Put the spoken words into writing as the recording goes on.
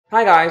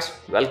Hi guys,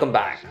 welcome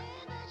back.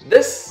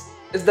 This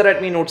is the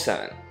Redmi Note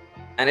 7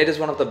 and it is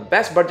one of the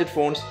best budget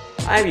phones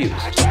I've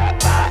used.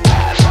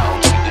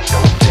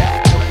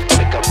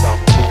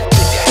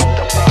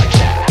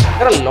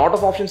 There are a lot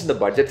of options in the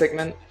budget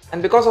segment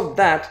and because of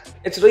that,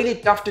 it's really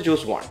tough to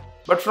choose one.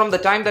 But from the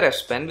time that I've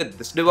spent with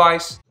this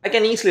device, I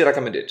can easily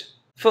recommend it.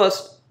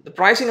 First, the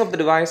pricing of the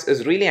device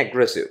is really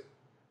aggressive.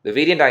 The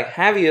variant I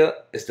have here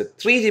is the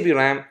 3GB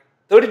RAM,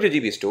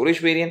 32GB storage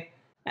variant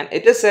and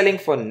it is selling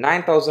for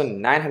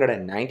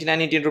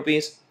 9,999 Indian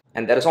rupees,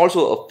 and there is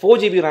also a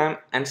 4GB RAM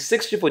and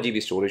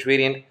 64GB storage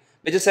variant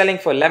which is selling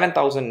for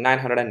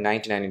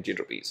 11,999 Indian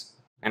rupees.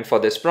 And for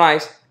this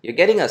price, you're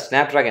getting a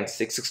Snapdragon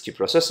 660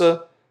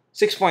 processor,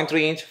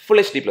 6.3-inch Full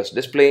HD Plus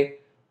display,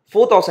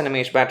 4000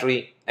 mAh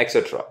battery,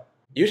 etc.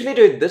 Usually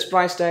with this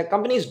price tag,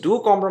 companies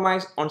do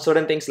compromise on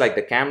certain things like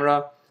the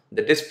camera,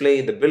 the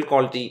display, the build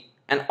quality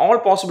and all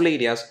possible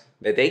areas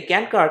where they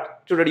can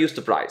cut to reduce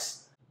the price.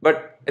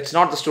 But it's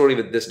not the story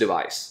with this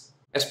device,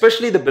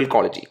 especially the build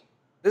quality.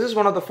 This is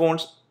one of the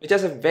phones which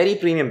has a very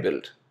premium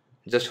build.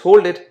 Just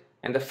hold it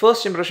and the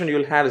first impression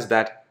you'll have is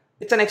that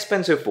it's an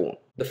expensive phone.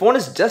 The phone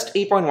is just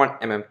 8.1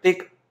 mm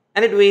thick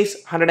and it weighs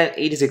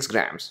 186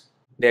 grams.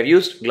 They have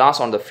used glass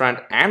on the front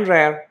and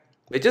rear,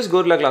 which is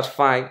Gorilla Glass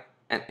 5,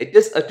 and it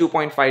is a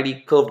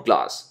 2.5D curved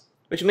glass,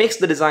 which makes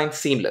the design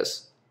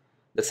seamless.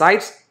 The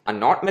sides are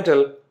not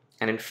metal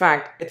and in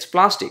fact it's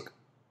plastic,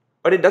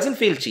 but it doesn't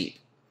feel cheap.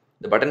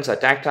 The buttons are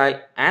tactile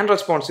and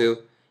responsive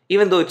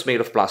even though it's made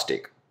of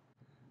plastic.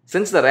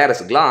 Since the rear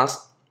is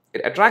glass,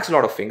 it attracts a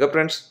lot of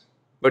fingerprints,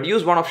 but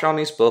use one of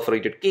Xiaomi's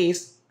perforated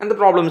case and the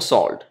problem is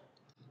solved.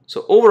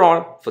 So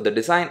overall, for the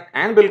design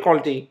and build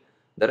quality,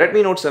 the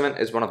Redmi Note 7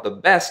 is one of the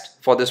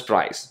best for this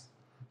price.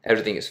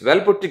 Everything is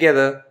well put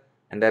together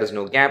and there is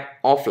no gap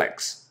or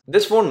flex.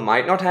 This phone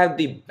might not have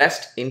the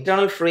best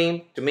internal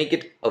frame to make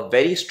it a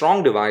very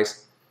strong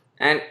device,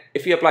 and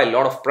if you apply a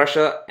lot of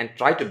pressure and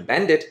try to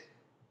bend it,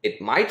 it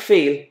might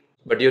fail,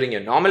 but during your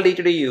normal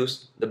day-to-day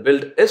use, the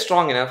build is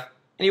strong enough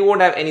and you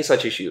won't have any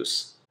such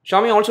issues.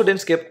 Xiaomi also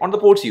didn't skip on the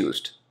ports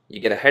used. You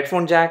get a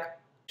headphone jack,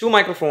 two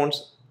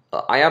microphones,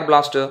 a IR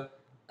blaster,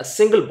 a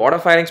single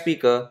bottom firing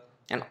speaker,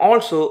 and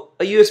also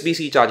a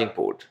USB-C charging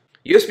port.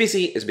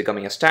 USB-C is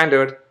becoming a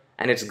standard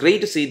and it's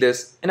great to see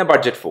this in a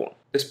budget phone.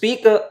 The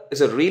speaker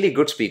is a really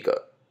good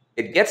speaker.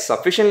 It gets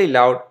sufficiently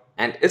loud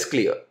and is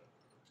clear.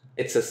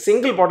 It's a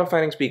single bottom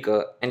firing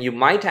speaker and you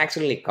might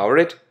accidentally cover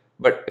it,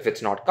 but if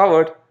it's not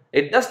covered,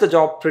 it does the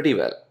job pretty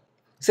well.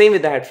 Same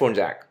with the headphone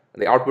jack.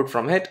 The output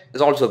from it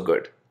is also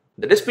good.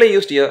 The display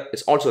used here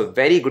is also a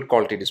very good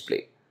quality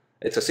display.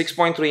 It's a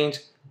 6.3-inch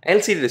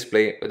LCD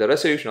display with a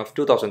resolution of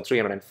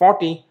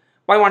 2340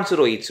 by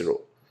 1080,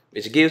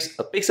 which gives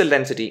a pixel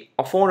density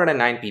of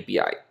 409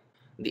 ppi.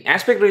 The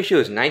aspect ratio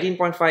is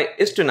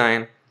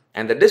 19.5:9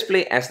 and the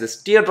display has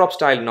this teardrop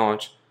style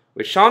notch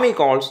which Xiaomi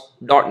calls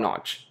dot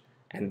notch.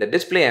 And the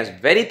display has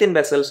very thin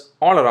bezels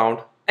all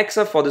around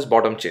except for this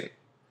bottom chin.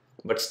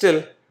 But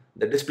still,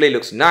 the display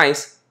looks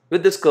nice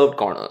with these curved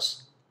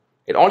corners.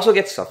 It also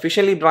gets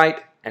sufficiently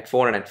bright at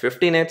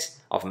 450 nits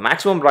of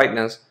maximum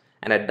brightness,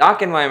 and at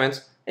dark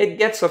environments, it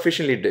gets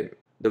sufficiently dim.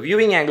 The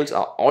viewing angles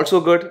are also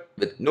good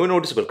with no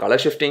noticeable color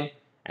shifting,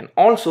 and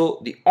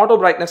also the auto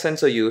brightness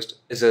sensor used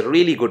is a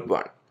really good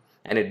one,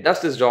 and it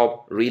does this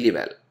job really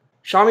well.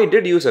 Xiaomi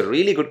did use a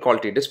really good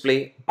quality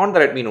display on the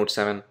Redmi Note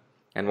 7,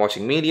 and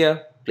watching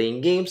media,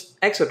 playing games,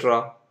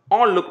 etc.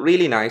 all look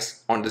really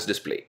nice on this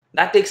display.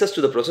 That takes us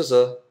to the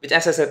processor, which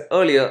as I said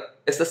earlier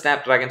is the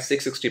Snapdragon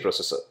 660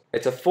 processor.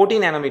 It's a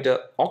 14nm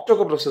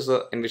octa-core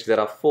processor in which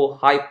there are 4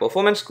 high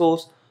performance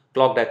cores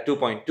clocked at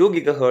 2.2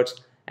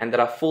 GHz and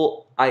there are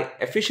 4 high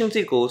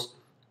efficiency cores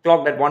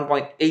clocked at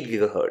 1.8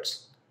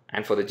 GHz.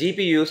 And for the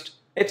GPU used,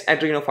 it's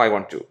Adreno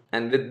 512.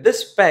 And with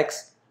this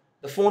specs,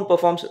 the phone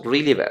performs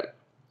really well.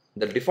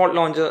 The default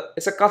launcher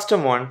is a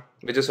custom one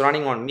which is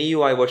running on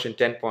MIUI version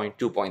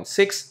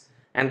 10.2.6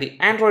 and the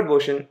Android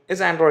version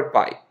is Android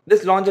Pie.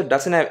 This launcher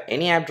doesn't have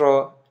any app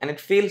drawer and it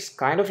feels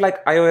kind of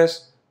like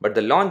iOS, but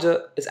the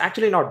launcher is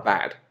actually not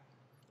bad.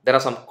 There are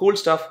some cool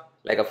stuff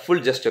like a full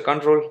gesture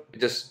control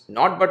which is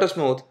not butter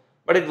smooth,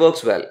 but it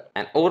works well.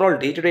 And overall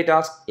day-to-day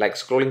tasks like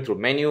scrolling through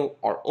menu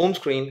or home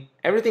screen,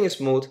 everything is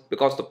smooth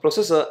because the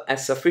processor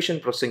has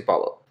sufficient processing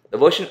power. The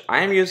version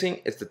I am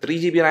using is the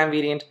 3GB RAM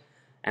variant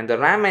and the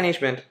RAM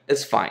management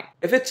is fine.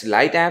 If it's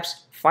light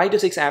apps, 5 to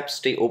 6 apps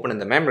stay open in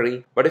the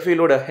memory, but if you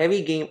load a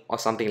heavy game or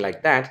something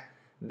like that,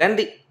 then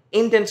the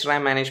intense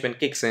RAM management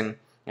kicks in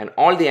and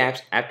all the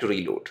apps have to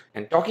reload.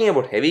 And talking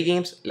about heavy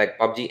games like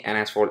PUBG and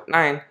Asphalt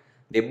 9,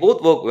 they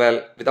both work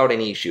well without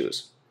any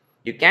issues.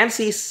 You can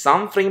see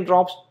some frame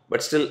drops,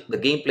 but still the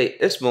gameplay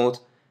is smooth,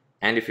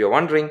 and if you're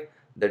wondering,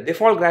 the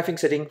default graphics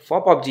setting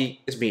for PUBG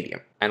is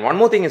medium. And one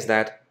more thing is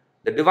that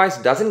the device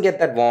doesn't get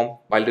that warm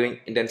while doing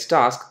intense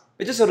tasks,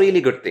 which is a really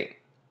good thing.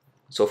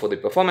 So for the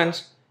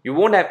performance, you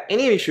won't have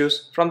any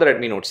issues from the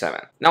Redmi Note 7.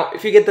 Now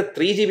if you get the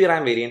 3GB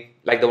RAM variant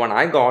like the one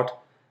I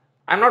got,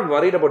 I'm not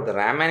worried about the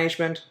RAM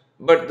management,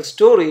 but the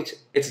storage,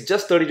 it's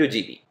just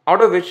 32GB,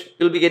 out of which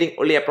you'll be getting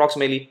only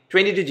approximately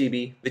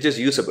 22GB which is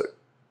usable.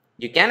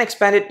 You can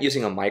expand it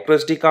using a micro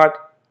SD card,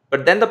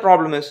 but then the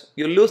problem is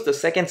you lose the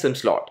second SIM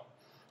slot.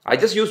 I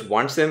just use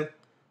one SIM,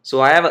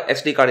 so I have a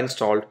SD card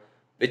installed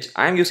which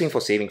I am using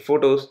for saving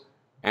photos,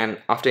 and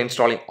after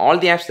installing all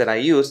the apps that I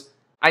use,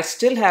 I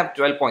still have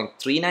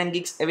 12.39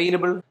 gigs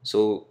available,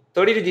 so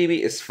 32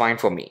 GB is fine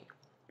for me.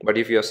 But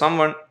if you're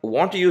someone who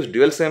want to use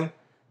dual SIM,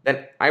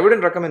 then I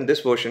wouldn't recommend this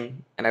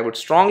version, and I would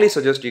strongly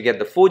suggest you get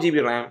the 4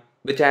 GB RAM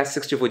which has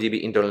 64 GB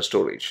internal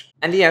storage.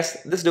 And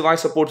yes, this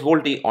device supports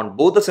VoLTE on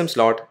both the SIM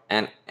slot,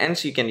 and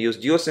hence you can use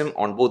dual SIM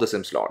on both the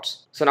SIM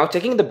slots. So now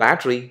checking the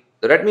battery,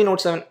 the Redmi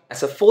Note 7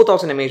 has a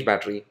 4000 mAh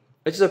battery,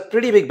 which is a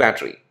pretty big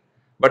battery.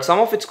 But some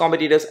of its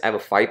competitors have a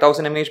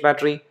 5000 mAh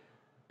battery,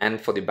 and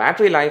for the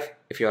battery life,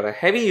 if you are a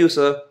heavy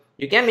user,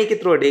 you can make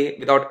it through a day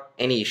without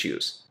any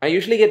issues. I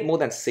usually get more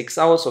than 6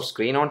 hours of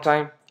screen on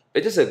time,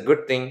 which is a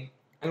good thing,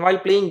 and while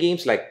playing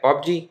games like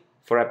PUBG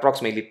for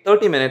approximately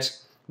 30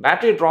 minutes,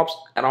 battery drops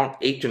around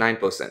 8 to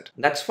 9%.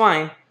 That's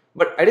fine,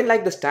 but I didn't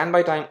like the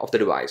standby time of the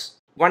device.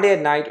 One day at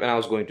night when I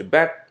was going to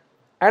bed,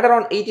 I had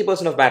around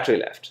 80% of battery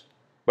left.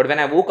 But when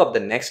I woke up the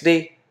next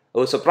day, I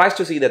was surprised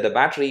to see that the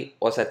battery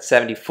was at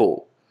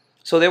 74.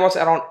 So there was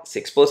around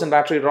 6%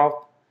 battery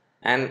drop,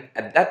 and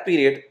at that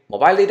period,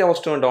 mobile data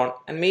was turned on,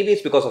 and maybe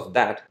it's because of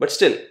that, but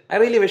still, I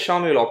really wish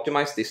Xiaomi will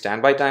optimize the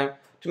standby time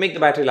to make the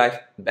battery life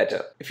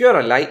better. If you are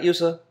a light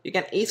user, you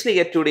can easily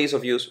get 2 days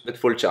of use with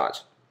full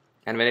charge.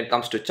 And when it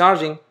comes to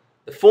charging,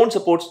 the phone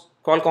supports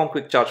Qualcomm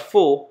Quick Charge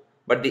 4,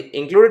 but the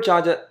included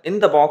charger in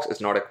the box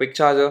is not a quick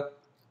charger,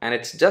 and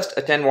it's just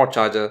a 10-watt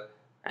charger,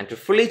 and to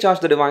fully charge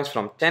the device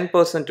from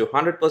 10% to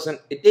 100%,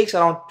 it takes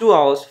around 2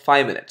 hours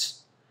 5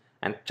 minutes.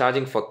 And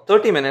charging for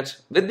 30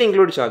 minutes with the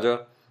included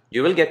charger,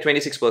 you will get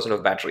 26%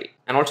 of battery.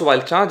 And also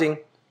while charging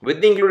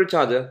with the included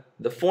charger,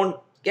 the phone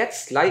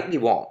gets slightly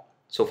warm.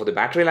 So for the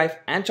battery life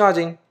and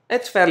charging,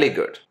 it's fairly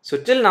good. So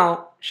till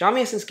now, Xiaomi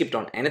hasn't skipped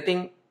on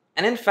anything,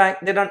 and in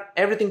fact, they've done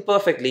everything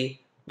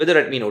perfectly with the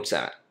Redmi Note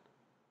 7.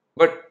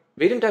 But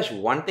we didn't touch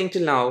one thing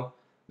till now,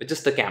 which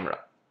is the camera.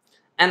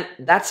 And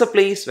that's a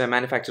place where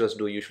manufacturers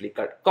do usually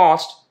cut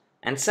cost,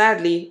 and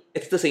sadly,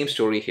 it's the same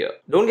story here.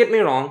 Don't get me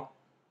wrong,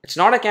 it's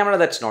not a camera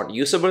that's not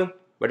usable,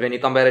 but when you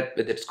compare it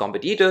with its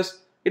competitors,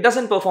 it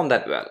doesn't perform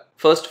that well.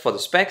 First, for the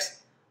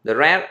specs, the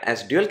rear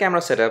has dual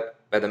camera setup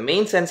where the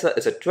main sensor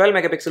is a 12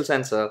 megapixel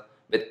sensor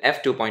with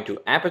f2.2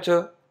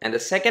 aperture, and the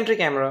secondary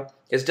camera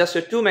is just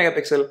a 2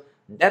 megapixel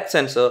depth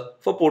sensor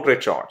for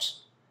portrait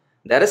shots.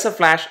 There is a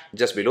flash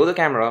just below the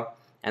camera,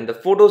 and the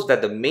photos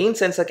that the main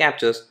sensor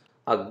captures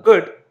are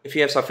good if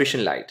you have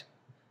sufficient light.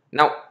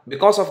 Now,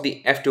 because of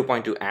the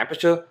f2.2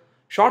 aperture,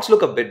 shots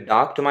look a bit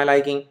dark to my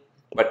liking,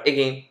 but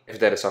again, if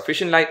there is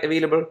sufficient light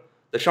available,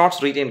 the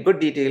shots retain good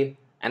detail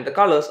and the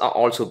colors are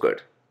also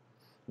good.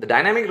 The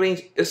dynamic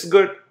range is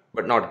good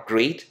but not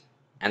great,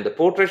 and the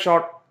portrait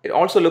shot, it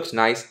also looks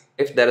nice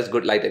if there is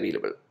good light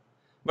available.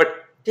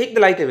 But take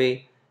the light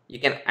away, you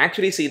can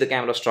actually see the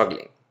camera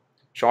struggling.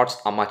 Shots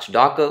are much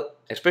darker,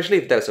 especially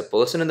if there is a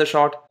person in the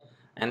shot,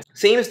 and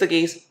same is the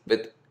case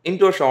with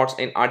indoor shots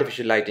in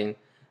artificial lighting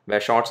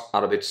where shots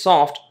are a bit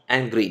soft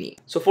and grainy.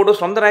 So photos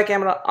from the rear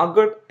camera are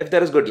good if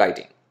there is good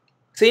lighting.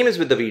 Same is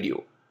with the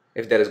video.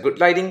 If there is good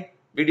lighting,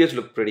 videos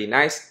look pretty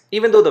nice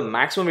even though the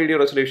maximum video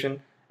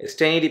resolution is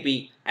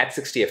 1080p at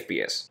 60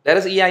 fps. There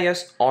is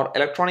EIS or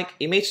electronic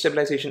image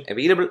stabilization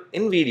available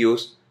in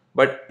videos,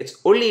 but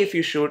it's only if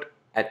you shoot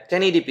at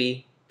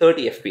 1080p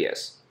 30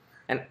 fps.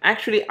 And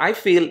actually I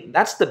feel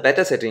that's the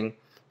better setting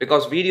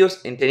because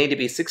videos in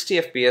 1080p 60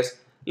 fps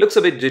looks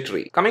a bit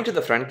jittery. Coming to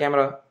the front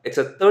camera, it's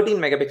a 13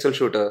 megapixel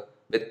shooter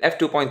with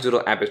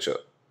f2.0 aperture,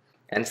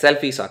 and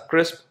selfies are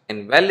crisp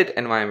in well-lit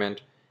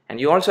environment, and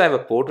you also have a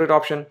portrait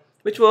option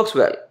which works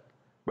well.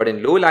 But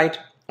in low light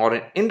or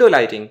in indoor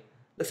lighting,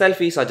 the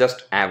selfies are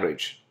just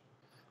average.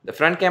 The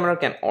front camera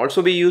can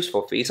also be used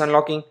for face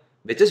unlocking,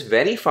 which is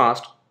very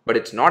fast, but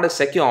it's not a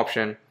secure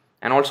option,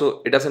 and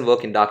also it doesn't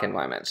work in dark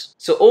environments.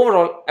 So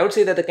overall, I would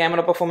say that the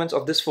camera performance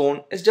of this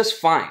phone is just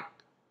fine.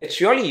 It's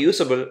surely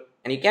usable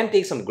and you can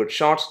take some good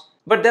shots,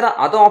 but there are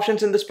other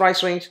options in this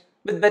price range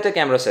with better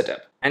camera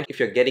setup. And if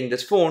you're getting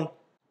this phone,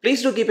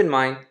 please do keep in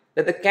mind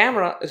that the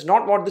camera is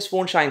not what this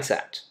phone shines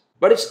at,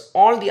 but it's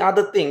all the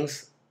other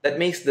things that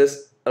makes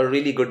this a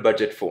really good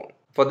budget phone.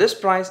 For this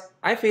price,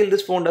 I feel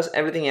this phone does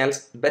everything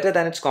else better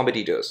than its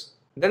competitors.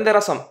 Then there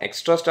are some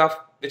extra stuff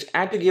which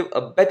add to give a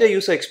better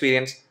user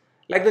experience,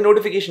 like the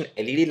notification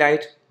LED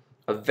light,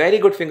 a very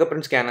good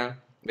fingerprint scanner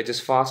which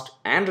is fast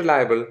and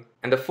reliable,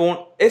 and the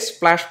phone is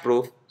splash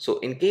proof, so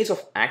in case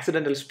of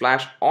accidental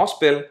splash or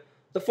spill,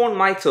 the phone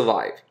might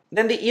survive.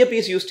 Then the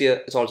earpiece used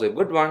here is also a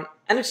good one,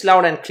 and it's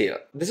loud and clear.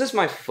 This is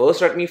my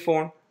first Redmi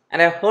phone,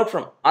 and I've heard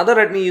from other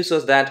Redmi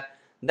users that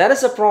there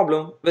is a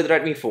problem with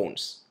Redmi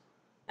phones,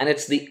 and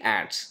it's the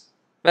ads.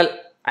 Well,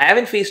 I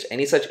haven't faced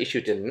any such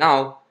issue till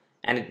now,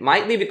 and it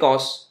might be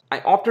because I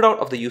opted out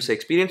of the user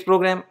experience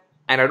program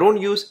and I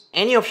don't use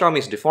any of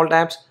Xiaomi's default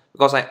apps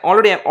because I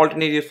already have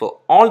alternatives for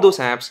all those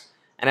apps,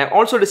 and I've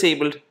also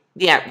disabled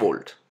the app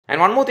vault.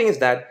 And one more thing is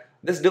that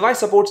this device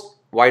supports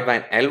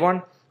wideband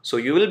L1, so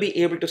you will be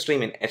able to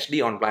stream in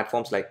HD on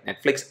platforms like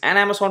Netflix and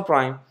Amazon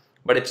Prime,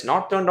 but it's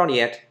not turned on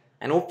yet,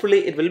 and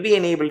hopefully it will be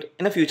enabled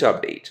in a future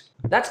update.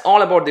 That's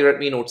all about the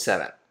Redmi Note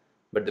 7.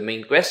 But the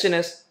main question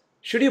is,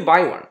 should you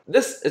buy one?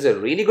 This is a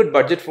really good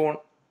budget phone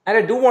and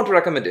I do want to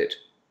recommend it.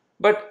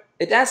 But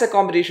it has a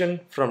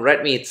competition from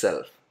Redmi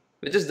itself,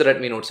 which is the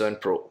Redmi Note 7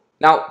 Pro.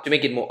 Now, to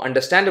make it more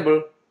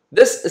understandable,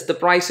 this is the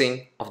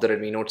pricing of the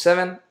Redmi Note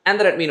 7 and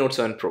the Redmi Note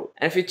 7 Pro.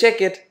 And if you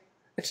check it,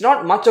 it's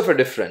not much of a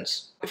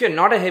difference. If you're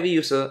not a heavy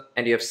user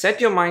and you have set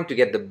your mind to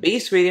get the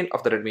base variant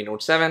of the Redmi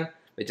Note 7,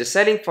 which is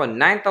selling for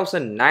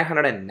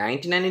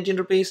 9,999 Indian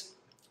rupees,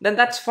 then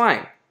that's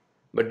fine.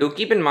 But do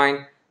keep in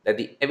mind that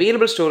the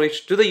available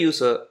storage to the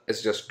user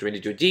is just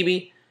 22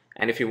 GB,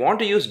 and if you want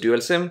to use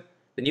dual SIM,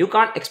 then you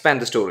can't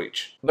expand the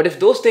storage. But if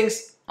those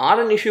things are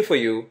an issue for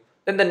you,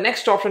 then the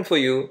next option for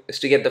you is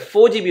to get the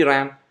 4 GB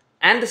RAM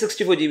and the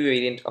 64 GB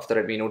variant of the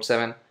Redmi Note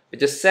 7,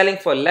 which is selling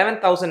for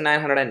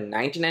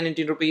 11,999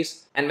 Indian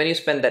rupees. And when you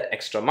spend that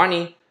extra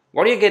money,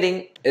 what you're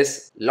getting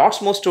is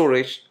lots more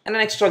storage and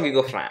an extra gig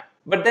of RAM.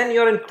 But then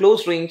you're in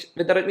close range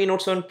with the Redmi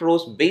Note 7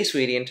 Pro's base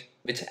variant,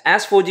 which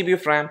has 4 GB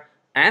of RAM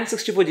and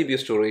 64 GB of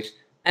storage,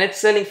 and it's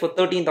selling for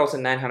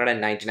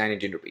 13,999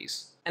 Indian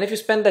rupees. And if you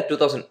spend that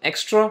 2,000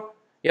 extra,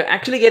 you're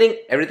actually getting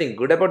everything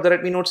good about the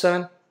Redmi Note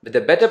 7 with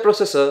a better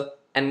processor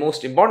and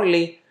most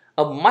importantly,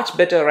 a much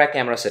better rear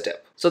camera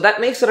setup. So that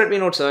makes the Redmi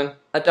Note 7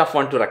 a tough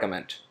one to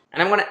recommend.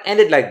 And I'm going to end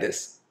it like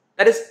this.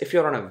 That is, if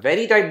you're on a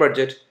very tight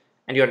budget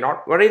and you're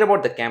not worried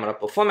about the camera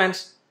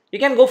performance, you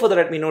can go for the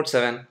Redmi Note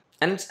 7,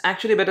 and it's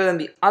actually better than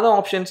the other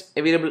options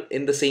available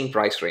in the same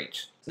price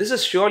range. This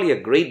is surely a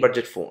great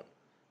budget phone.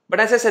 But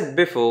as I said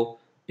before,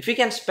 if you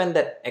can spend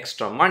that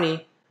extra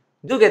money,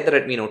 do get the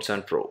Redmi Note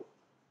 7 Pro.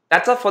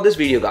 That's all for this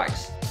video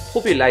guys.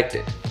 Hope you liked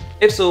it.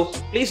 If so,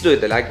 please do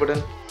hit the like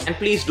button and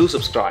please do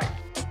subscribe.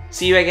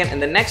 See you again in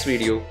the next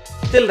video.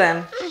 Till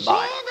then,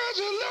 bye.